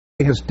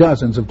has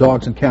dozens of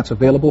dogs and cats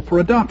available for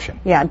adoption.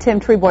 Yeah, and Tim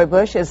Treeboy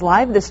Bush is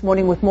live this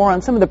morning with more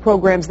on some of the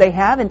programs they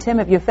have. And Tim,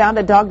 have you found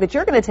a dog that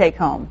you're going to take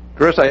home?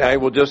 Chris, I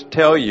will just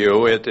tell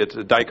you, it's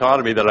a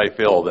dichotomy that I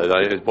feel,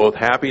 it's both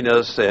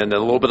happiness and a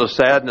little bit of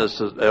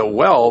sadness as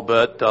well,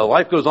 but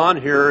life goes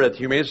on here at the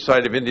Humane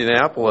Society of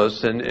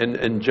Indianapolis,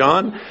 and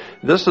John,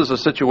 this is a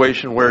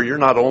situation where you're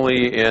not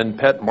only in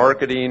pet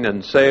marketing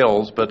and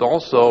sales, but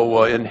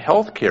also in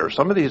health care.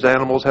 Some of these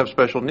animals have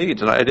special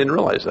needs, and I didn't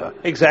realize that.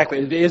 Exactly.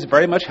 It is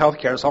very much health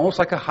care. It's almost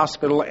like a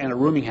hospital and a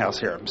rooming house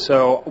here.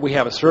 So we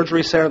have a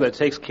surgery center that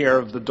takes care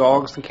of the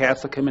dogs and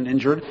cats that come in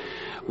injured.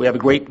 We have a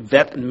great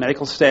vet and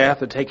medical staff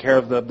that take care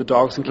of the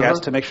dogs and cats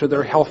to make sure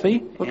they're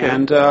healthy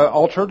and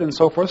altered and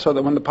so forth, so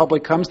that when the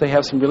public comes, they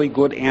have some really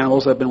good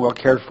animals that have been well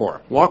cared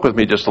for. Walk with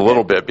me just a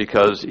little bit,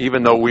 because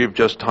even though we've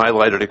just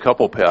highlighted a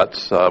couple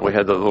pets, we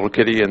had the little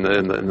kitty in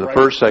the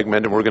first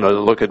segment, and we're going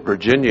to look at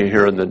Virginia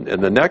here in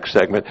the next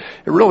segment.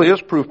 It really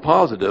is proof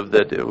positive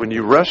that when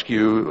you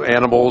rescue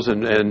animals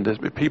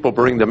and people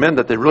bring them in,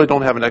 that they really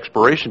don't have an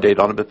expiration date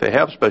on them. If they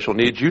have special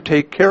needs, you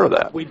take care of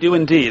that. We do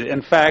indeed.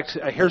 In fact,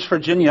 here's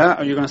Virginia.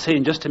 You're going to see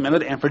in just a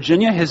minute, and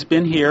Virginia has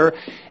been here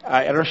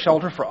at our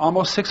shelter for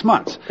almost 6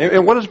 months.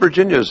 And what is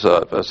Virginia's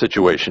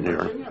situation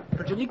here?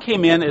 Virginia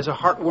came in as a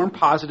heartworm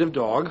positive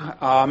dog,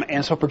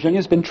 and so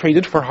Virginia's been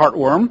treated for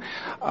heartworm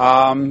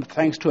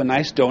thanks to a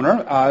nice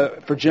donor.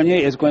 Virginia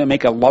is going to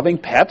make a loving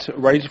pet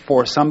ready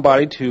for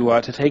somebody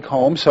to take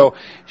home, so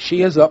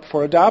she is up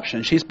for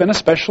adoption. She's been a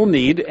special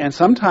need, and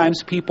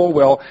sometimes people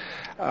will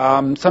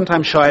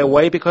sometimes shy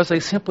away because they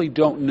simply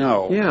don't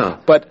know. Yeah.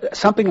 But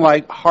something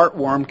like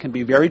heartworm can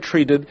be very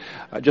treated,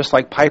 just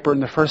like Piper in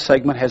the first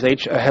segment has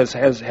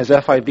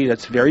FIV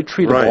that's very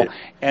treatable,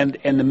 and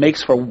it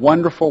makes for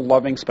wonderful,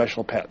 loving,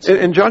 special pets.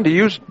 And John, to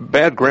use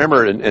bad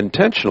grammar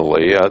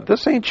intentionally,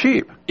 this ain't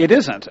cheap. It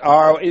isn't.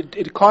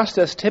 It costs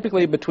us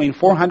typically between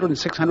 $400 and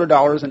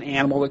 $600 an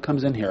animal that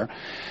comes in here.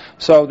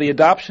 So the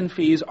adoption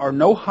fees are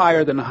no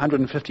higher than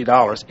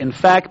 $150. In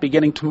fact,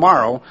 beginning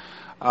tomorrow,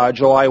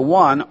 July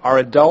 1, our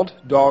adult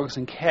dogs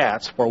and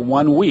cats for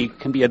 1 week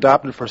can be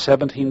adopted for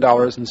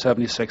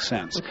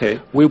 $17.76.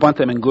 Okay. We want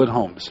them in good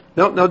homes.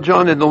 Now,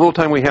 John, in the little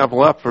time we have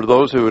left, for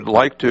those who would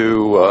like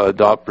to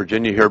adopt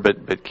Virginia here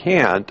but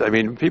can't, I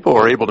mean, people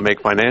are able to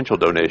make financial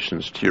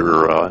donations to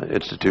your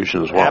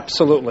institution as well.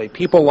 Absolutely.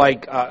 People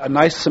like a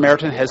Nice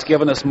Samaritan has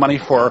given us money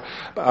for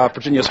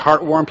Virginia's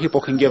heartworm.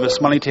 People can give us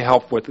money to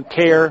help with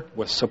care,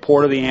 with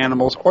support of the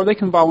animals, or they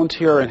can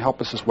volunteer and help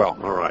us as well.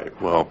 All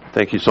right. Well,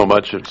 thank you so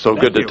much. It's so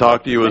good to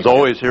talk to you as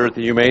always here at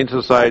the Humane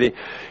Society.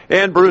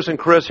 And Bruce and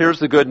Chris, here's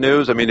the good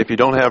news. I mean, if you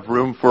don't have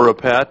room for a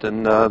pet,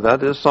 and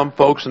that is some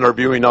folks in our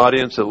viewing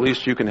audience, at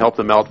least you can help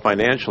them out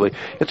financially.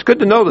 It's good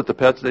to know that the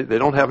pets, they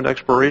don't have an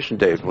expiration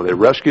date. When they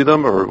rescue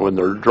them or when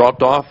they're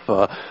dropped off,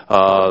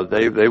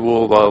 they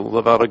will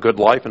live out a good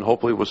life, and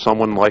hopefully with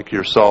someone like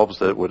yourselves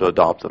that would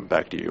adopt them.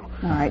 Back to you.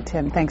 All right,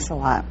 Tim, thanks a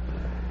lot.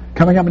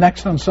 Coming up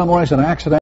next on Sunrise, an accident.